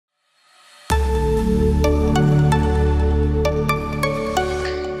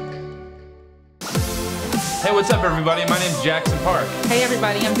What's up, everybody? My name's Jackson Park. Hey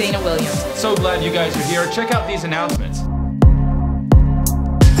everybody, I'm Dana Williams. So glad you guys are here. Check out these announcements.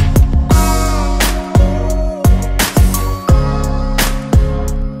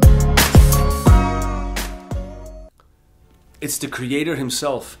 It's the Creator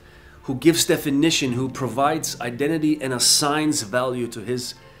Himself who gives definition, who provides identity and assigns value to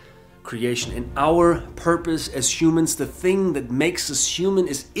His creation. And our purpose as humans, the thing that makes us human,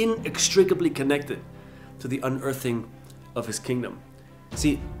 is inextricably connected to the unearthing of His kingdom.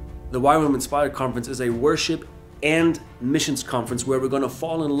 See, the YWAM Inspired Conference is a worship and missions conference where we're going to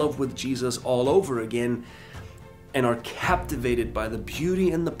fall in love with Jesus all over again and are captivated by the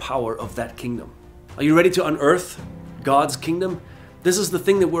beauty and the power of that kingdom. Are you ready to unearth God's kingdom? This is the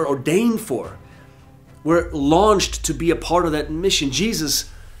thing that we're ordained for. We're launched to be a part of that mission.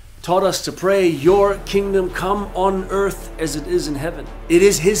 Jesus taught us to pray, "Your kingdom come on earth as it is in heaven." It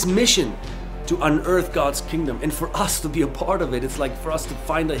is His mission to unearth God's kingdom, and for us to be a part of it. It's like for us to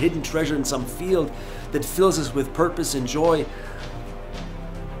find a hidden treasure in some field that fills us with purpose and joy,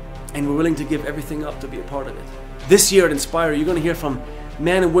 and we're willing to give everything up to be a part of it. This year at Inspire, you're going to hear from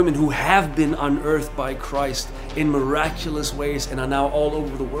men and women who have been unearthed by Christ in miraculous ways and are now all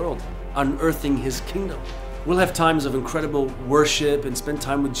over the world unearthing His kingdom. We'll have times of incredible worship and spend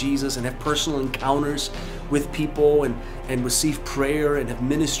time with Jesus and have personal encounters with people and receive prayer and have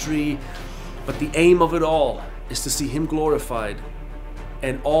ministry. But the aim of it all is to see Him glorified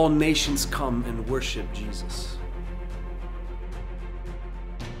and all nations come and worship Jesus.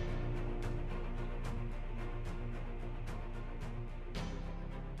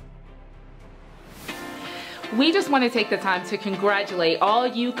 We just want to take the time to congratulate all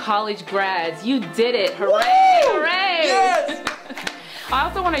you college grads. You did it. Hooray! Woo! Hooray! Yes! I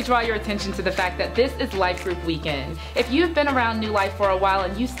also want to draw your attention to the fact that this is Life Group Weekend. If you've been around New Life for a while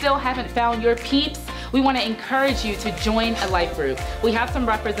and you still haven't found your peeps, we want to encourage you to join a life group. We have some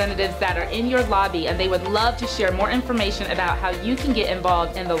representatives that are in your lobby and they would love to share more information about how you can get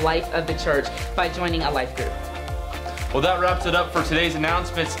involved in the life of the church by joining a life group. Well, that wraps it up for today's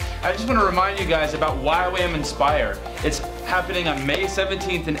announcements. I just want to remind you guys about YWAM Inspire. It's happening on May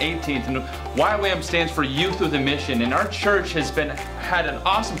 17th and 18th, and YWAM stands for Youth with a Mission, and our church has had an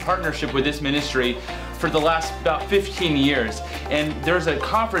awesome partnership with this ministry for the last about 15 years. And there's a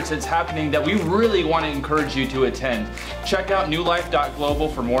conference that's happening that we really want to encourage you to attend. Check out newlife.global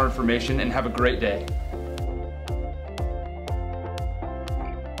for more information, and have a great day.